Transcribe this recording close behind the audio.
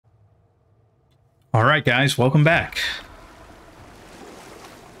All right, guys, welcome back.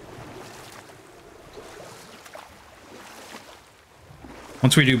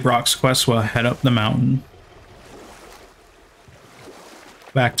 Once we do Brock's quest, we'll head up the mountain.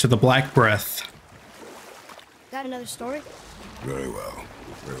 Back to the Black Breath. Got another story? Very well.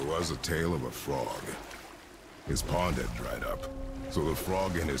 There was a tale of a frog. His pond had dried up, so the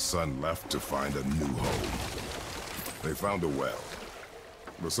frog and his son left to find a new home. They found a well.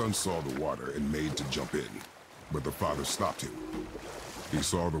 The son saw the water and made to jump in, but the father stopped him. He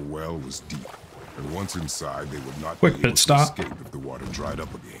saw the well was deep, and once inside, they would not be able to escape if the water dried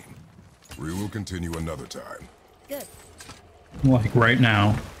up again. We will continue another time. Good. Like right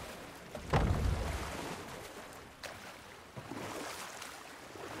now.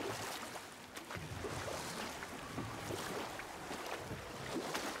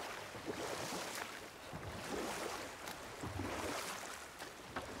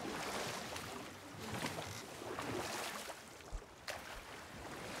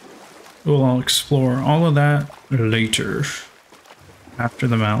 We'll explore all of that later, after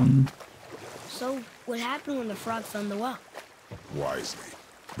the mountain. So, what happened when the frog found the well? Wisely,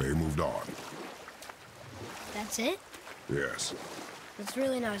 they moved on. That's it? Yes. It's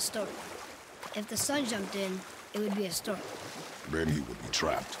really not a story. If the son jumped in, it would be a story. Then he would be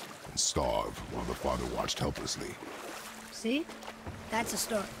trapped and starve while the father watched helplessly. See? That's a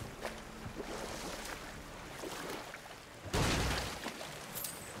story.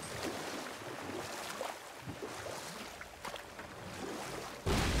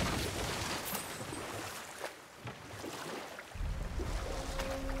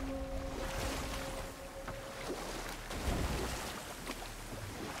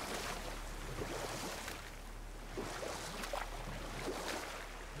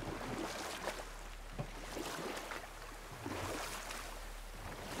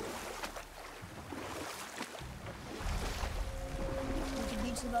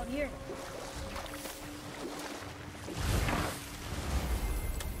 About here.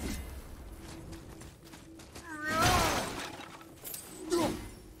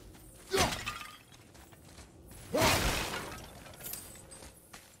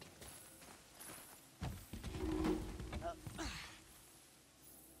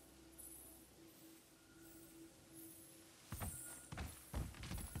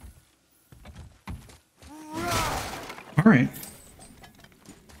 All right.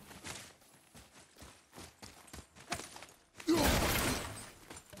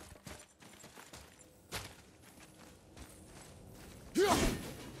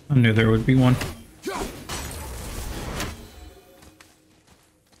 I knew there would be one.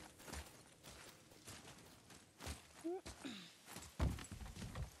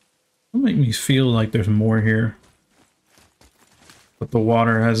 It'll make me feel like there's more here. But the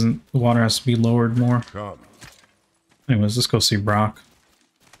water hasn't. The water has to be lowered more. Come. Anyways, let's go see Brock.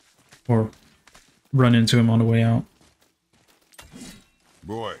 Or run into him on the way out.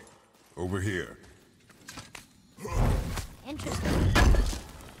 Boy, over here. Interesting.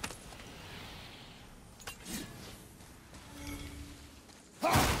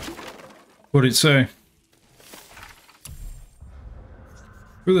 What did it say?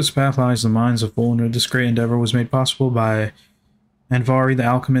 Through this path lies the mines of Volna. This great endeavor was made possible by Andvari the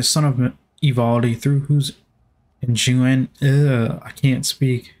alchemist, son of Ivaldi, through whose I can't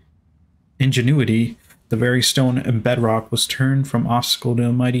speak. Ingenuity, the very stone and bedrock was turned from obstacle to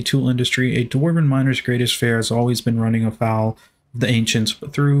a mighty tool industry. A dwarven miner's greatest fear has always been running afoul of the ancients,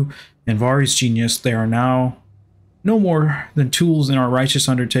 but through Andvari's genius, they are now no more than tools in our righteous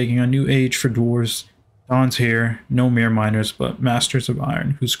undertaking. A new age for dwarves dawns here. No mere miners, but masters of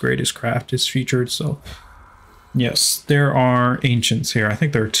iron, whose greatest craft is featured. So, yes, there are ancients here. I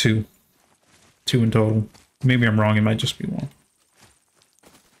think there are two. Two in total. Maybe I'm wrong. It might just be one.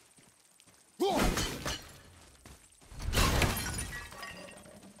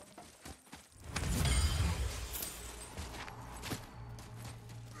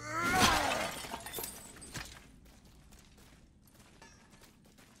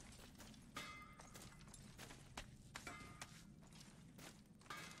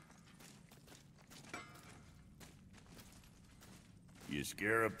 You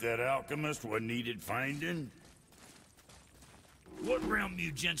scare up that alchemist what needed finding? What realm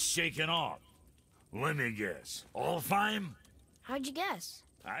you gents shaking off? Let me guess. Alfheim? How'd you guess?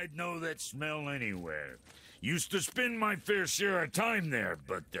 I'd know that smell anywhere. Used to spend my fair share of time there,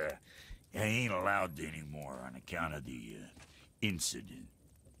 but I ain't allowed to anymore on account of the incident.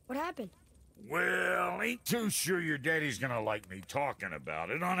 What happened? Well, ain't too sure your daddy's gonna like me talking about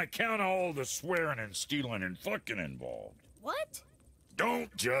it on account of all the swearing and stealing and fucking involved. What?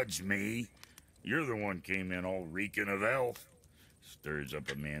 Don't judge me. You're the one came in all reeking of elf. Stirs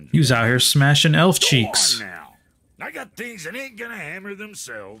up a man's... He was out here smashing elf Go cheeks. on now. I got things that ain't gonna hammer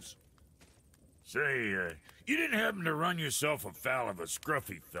themselves. Say, you didn't happen to run yourself afoul of a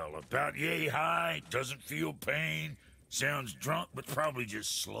scruffy fella about yay high, doesn't feel pain, sounds drunk but probably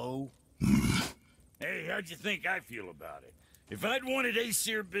just slow? Hey, how'd you think I feel about it? If I'd wanted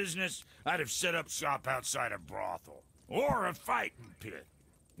Aesir business, I'd have set up shop outside a brothel. Or a fighting pit.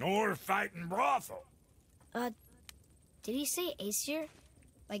 Or a fighting brothel. Did he say Aesir?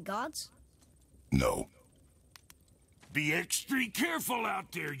 Like gods? No. Be extra careful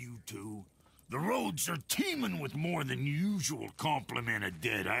out there, you two. The roads are teeming with more than usual complement of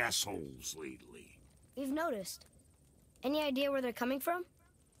dead assholes lately. We've noticed. Any idea where they're coming from?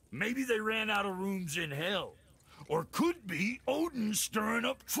 Maybe they ran out of rooms in hell. Or could be Odin stirring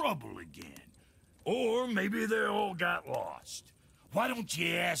up trouble again. Or maybe they all got lost. Why don't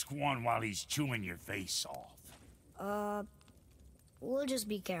you ask one while he's chewing your face off? We'll just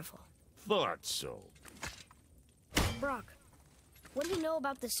be careful. Thought so. Brock, what do you know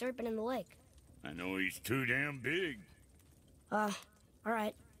about the serpent in the lake? I know he's too damn big.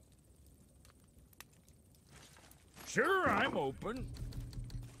 Alright. Sure, I'm open.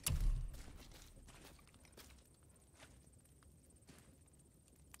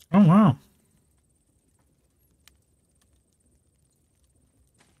 Oh, wow.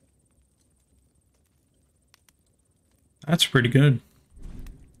 That's pretty good.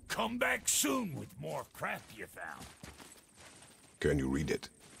 Come back soon with more crap you found. Can you read it?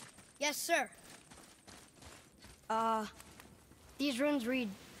 Yes, sir. These runes read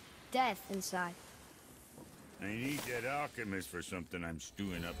death inside. I need that alchemist for something I'm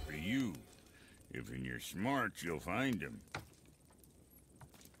stewing up for you. If you're smart, you'll find him.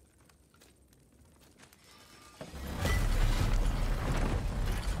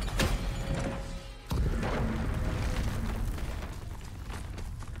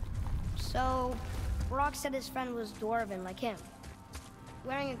 So, Brock said his friend was dwarven like him,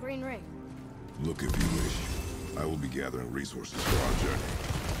 wearing a green ring. Look if you wish. I will be gathering resources for our journey.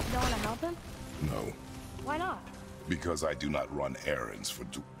 You don't want to help him? No, Why not? because I do not run errands for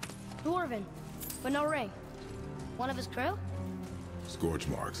Dwarven, but no ring. One of his crew? scorch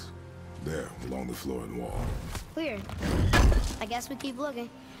marks. There, along the floor and wall. Weird. I guess we keep looking.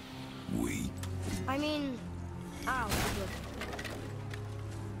 We? I mean, I'll keep looking.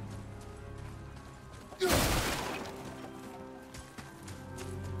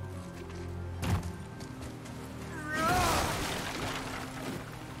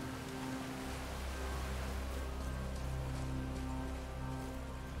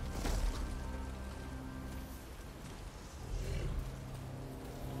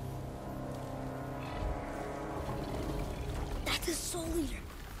 That's a soul eater.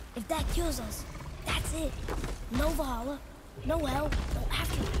 If that kills us, that's it. No Valhalla, no hell, no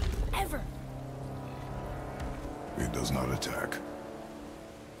afterlife, ever. It does not attack.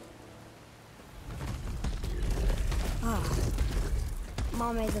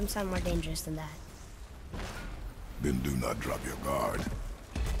 Mom made them sound more dangerous than that. Then do not drop your guard.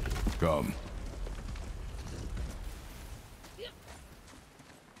 Come.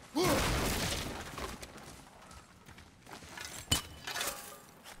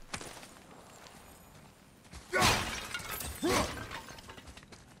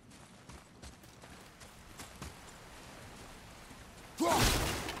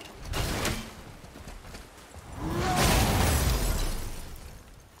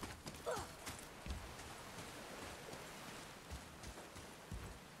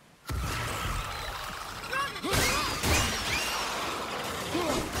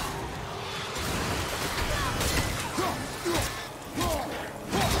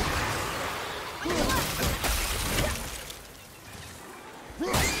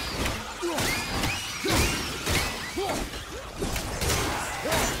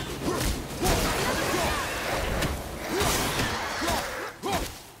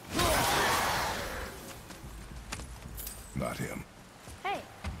 Not him. Hey,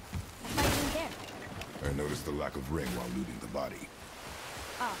 I thought you didn't care. I noticed the lack of ring while looting the body.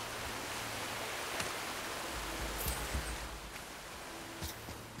 Oh.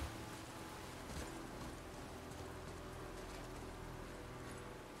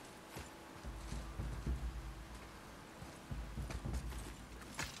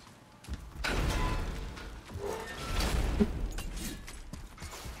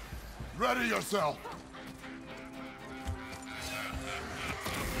 Ready yourself!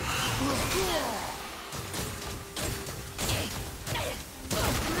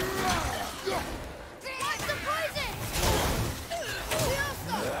 Watch the poison!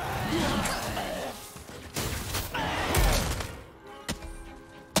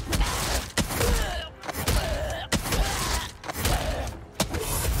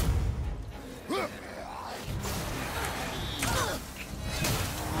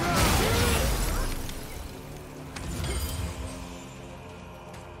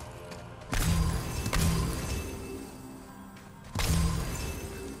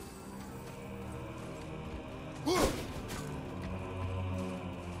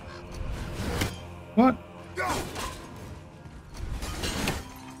 What?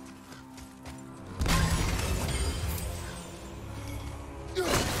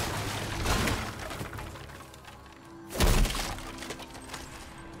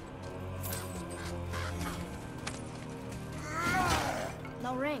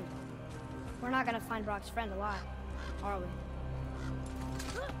 No ring. We're not gonna find Brock's friend alive, are we?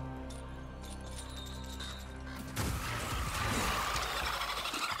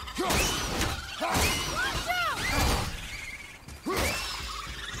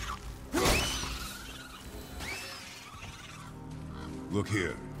 Look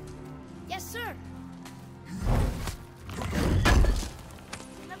here. Yes, sir.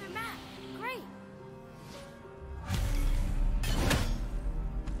 Another map. Great.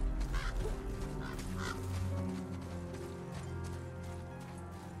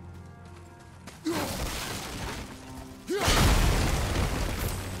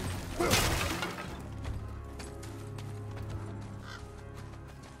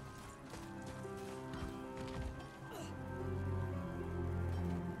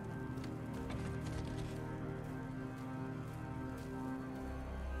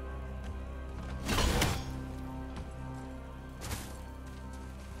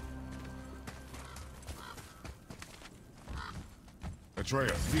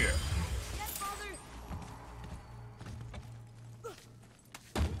 Atreus, here. Yes, Father.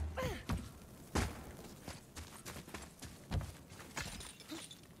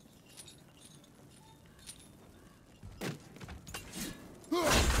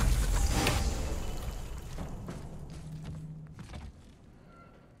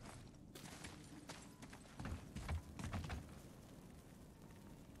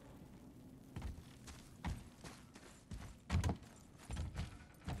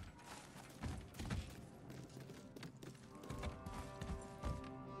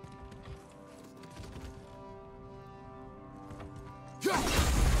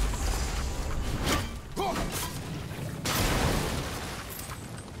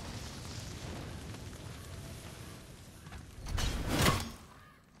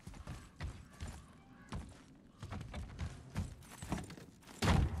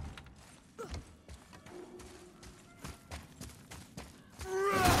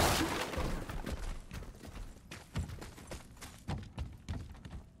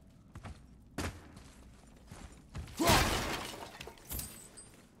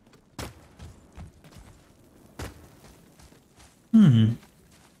 Hmm.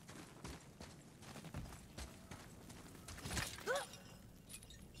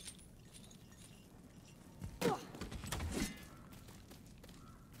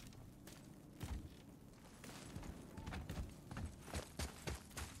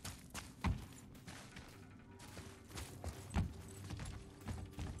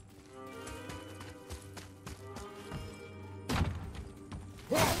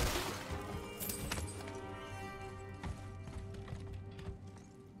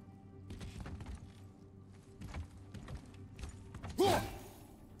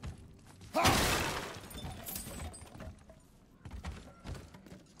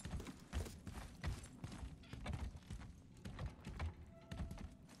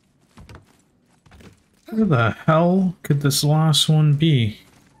 Where the hell could this last one be?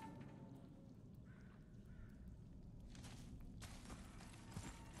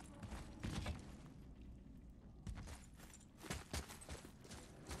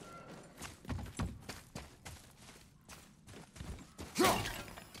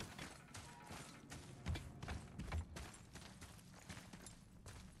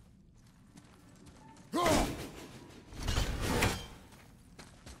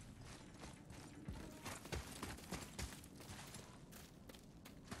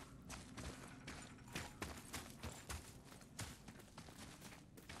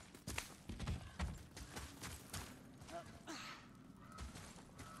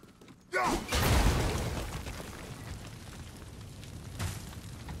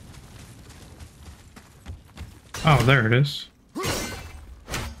 Oh, there it is. Here's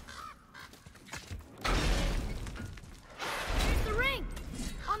the ring!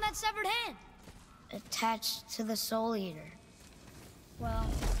 On that severed hand! Attached to the Soul Eater. Well,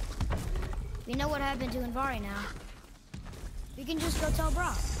 we know what happened to Invari now. We can just go tell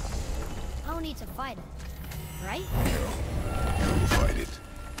Brock. No need to fight it, right? No, I will fight it.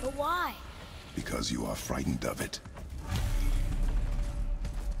 But why? Because you are frightened of it.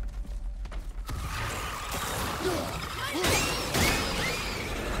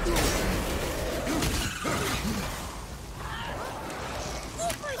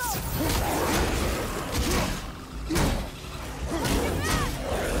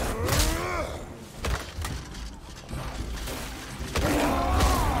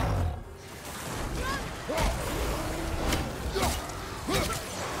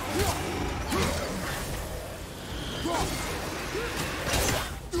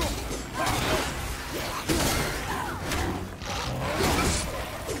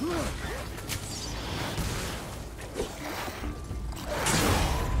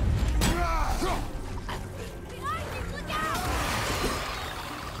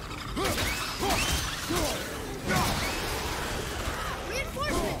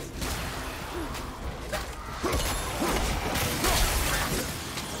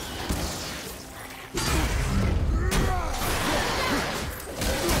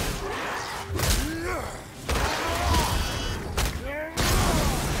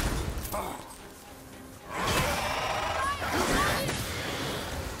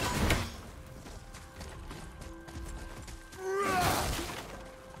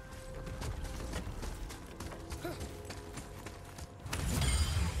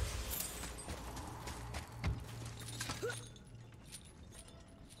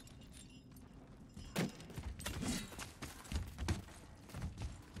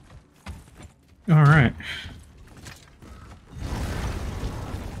 All right.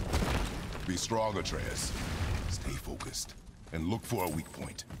 Be strong, Atreus. Stay focused and look for a weak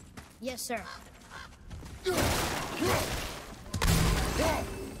point. Yes, sir.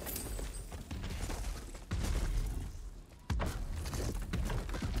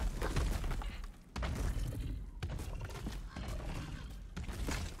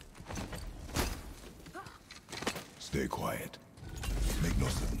 Stay quiet. Make no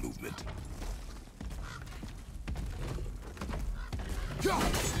sudden movement.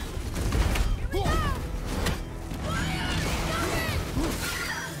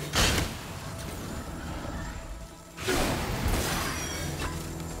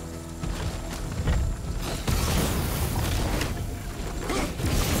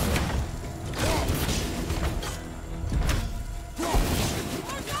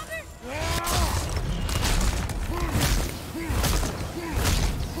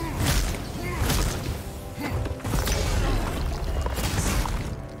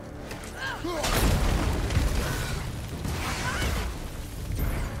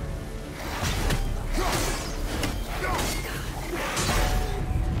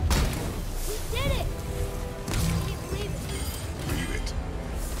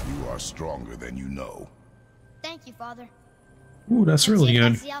 Stronger than you know. Thank you, Father. Ooh, that's Let's really see if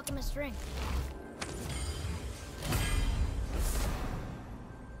good. that's the alchemist's ring.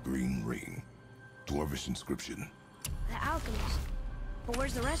 Green ring. Dwarvish inscription. The alchemist. But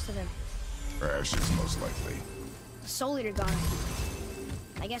where's the rest of him? Ashes, most likely. The Soul Eater got him.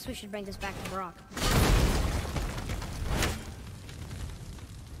 I guess we should bring this back to Brock.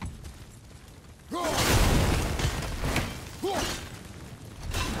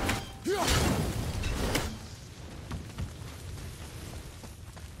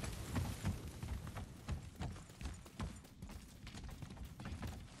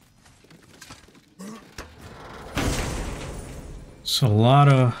 It's a lot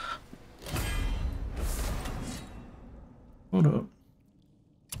of... Hold up.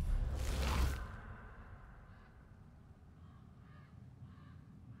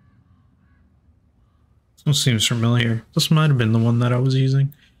 This one seems familiar. This might have been the one that I was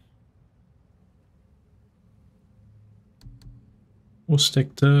using. We'll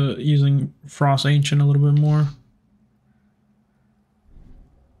stick to using Frost Ancient a little bit more.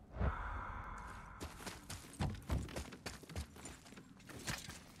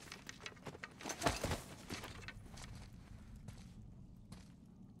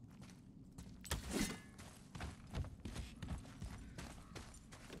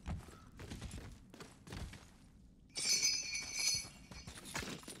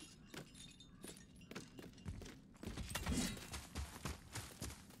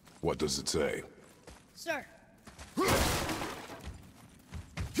 What does it say? Sir.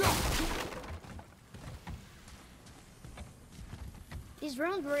 These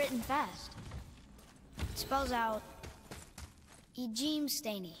runes were written fast. It spells out Ejim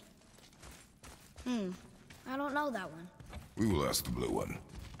Staney. I don't know that one. We will ask the blue one.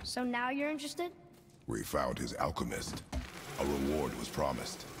 So now you're interested? We found his alchemist. A reward was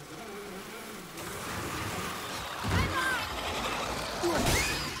promised.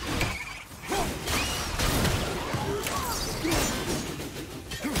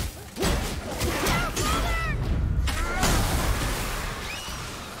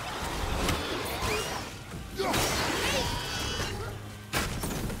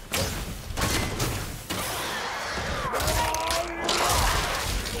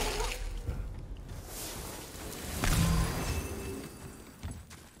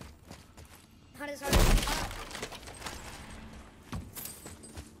 Not as hard as I thought.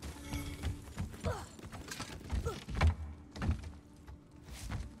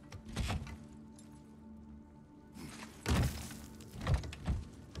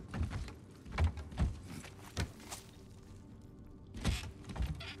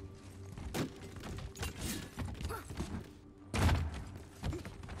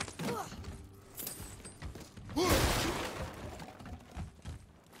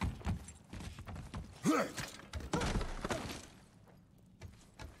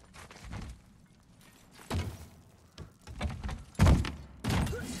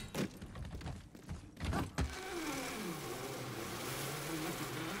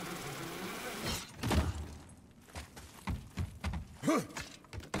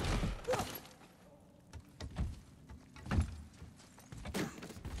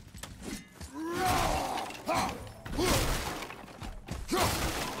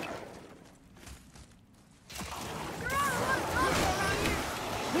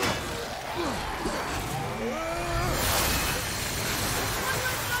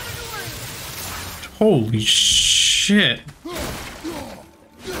 Holy shit.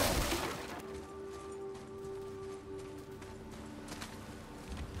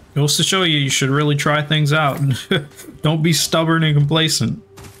 Goes to show you, you should really try things out. Don't be stubborn and complacent.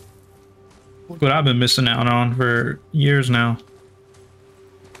 Look what I've been missing out on for years now.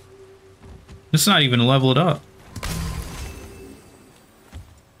 It's not even leveled up.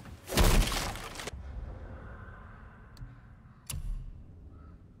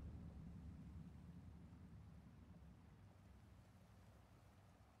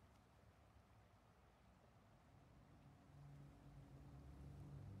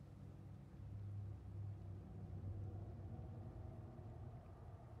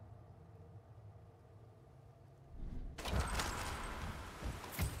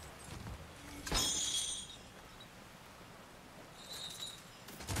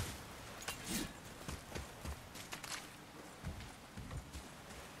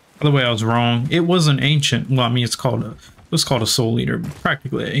 By the way, I was wrong. It wasn't ancient. Well, I mean, it was called a soul eater,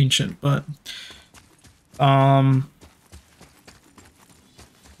 practically ancient, but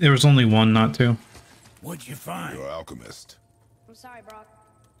there was only one, not two. What'd you find? You're alchemist. I'm sorry, Brock.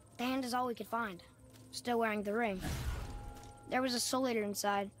 The hand is all we could find. Still wearing the ring. There was a soul eater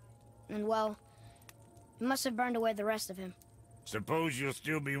inside, and well, it must have burned away the rest of him. Suppose you'll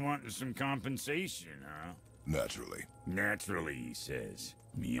still be wanting some compensation, huh? Naturally. Naturally, he says.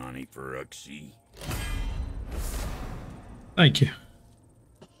 Miani Feruxi. Thank you.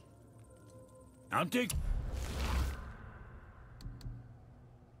 I'll take...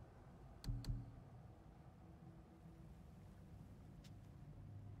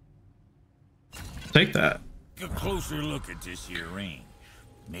 Take that. A closer look at this here ring.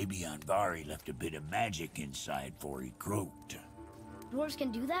 Maybe Anvari left a bit of magic inside before he croaked. Dwarves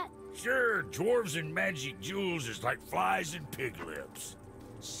can do that? Sure, dwarves and magic jewels is like flies and pig lips.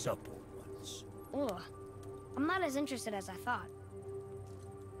 Supple ones. Ugh. I'm not as interested as I thought.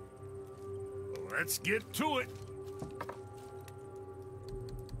 Let's get to it.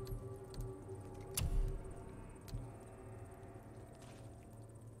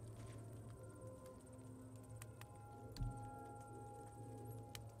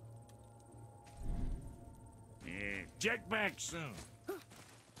 Yeah, check back soon.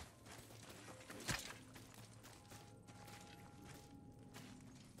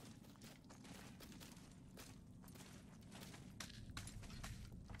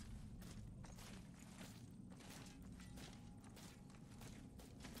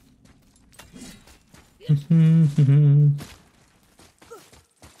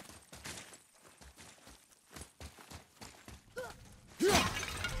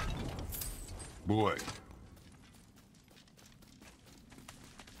 Boy.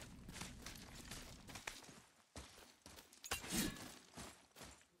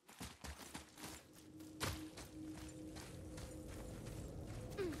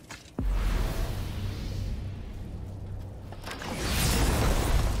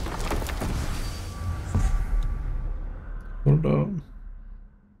 Hold up.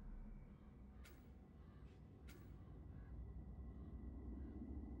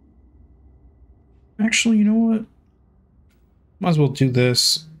 Actually, you know what? Might as well do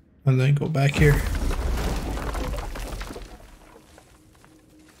this and then go back here.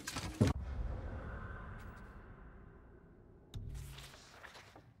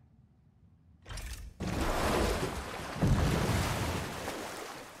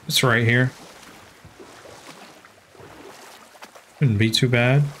 It's right here. Shouldn't be too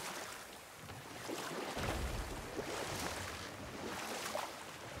bad.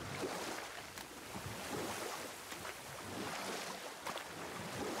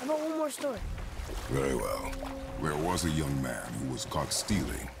 How about one more story? Very well. There was a young man who was caught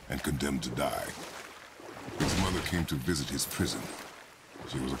stealing and condemned to die. His mother came to visit his prison.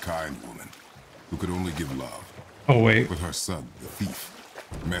 She was a kind woman who could only give love. Oh, wait. But her son, the thief,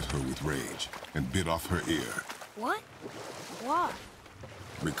 met her with rage and bit off her ear. What? Why?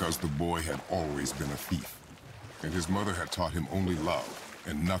 Because the boy had always been a thief, and his mother had taught him only love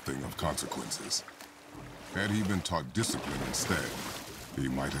and nothing of consequences. Had he been taught discipline instead, he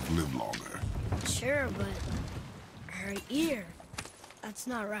might have lived longer. Sure, but her ear. That's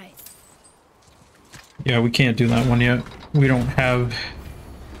not right. Yeah, we can't do that one yet. We don't have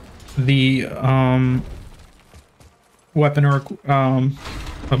the weapon or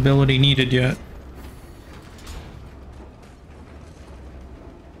ability needed yet.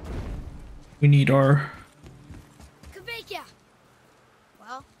 We need our... Kabekia!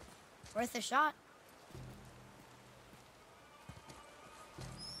 Well, worth a shot.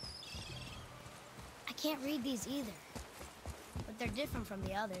 I can't read these either, but they're different from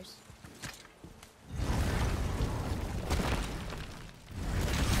the others.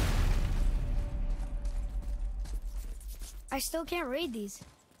 I still can't read these.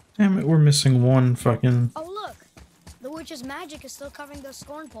 Damn it, we're missing one fucking... Oh, look. The witch's magic is still covering those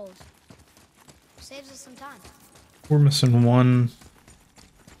scorn poles. Saves us some time. We're missing one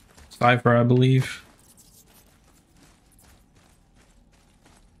cipher, I believe.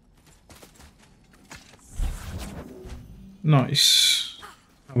 Nice.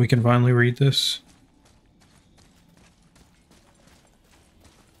 We can finally read this.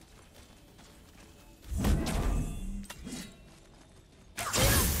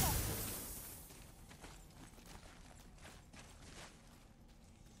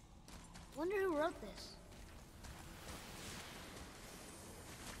 Wonder who wrote this.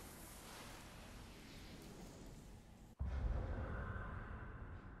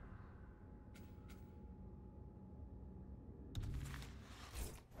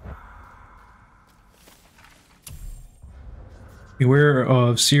 Beware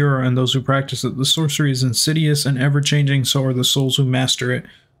of Sierra and those who practice it. The sorcery is insidious and ever-changing, so are the souls who master it.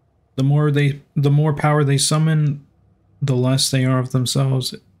 The more power they summon, the less they are of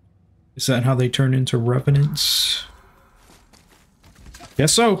themselves. Is that how they turn into revenants?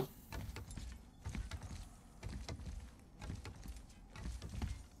 Guess so.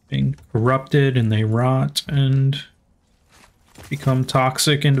 Being corrupted and they rot and become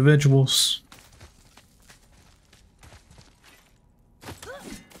toxic individuals.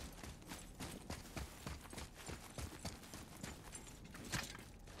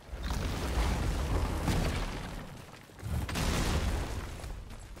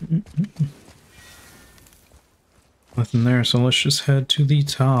 Nothing there, so let's just head to the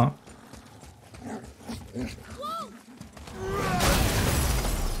top.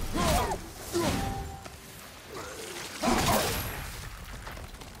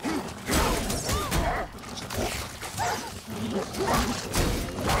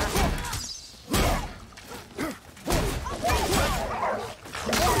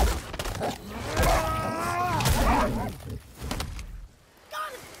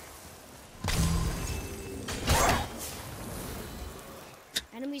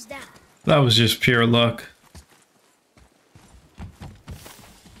 Enemies down. That was just pure luck.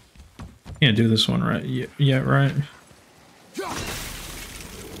 Can't do this one right yet, right?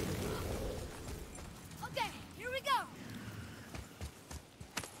 Okay, here we go.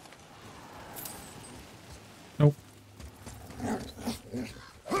 Nope.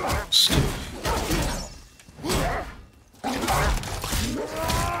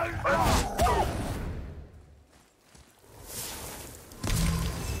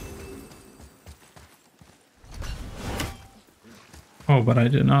 Oh, but I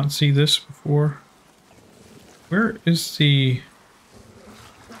did not see this before. Where is the...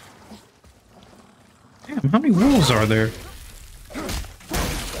 Damn, how many wolves are there?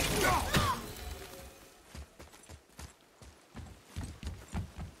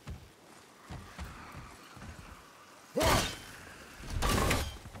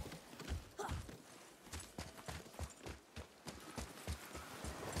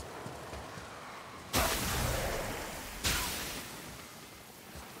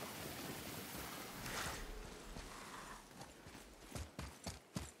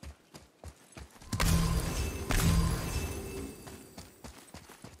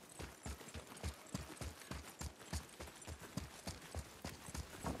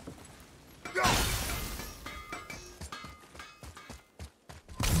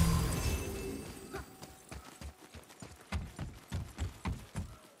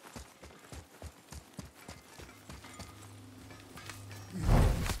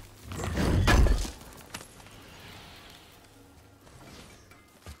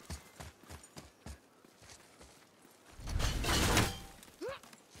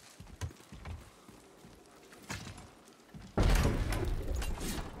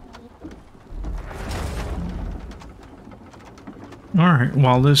 Alright,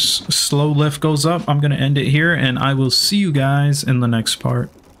 while this slow lift goes up, I'm going to end it here, and I will see you guys in the next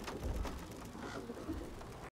part.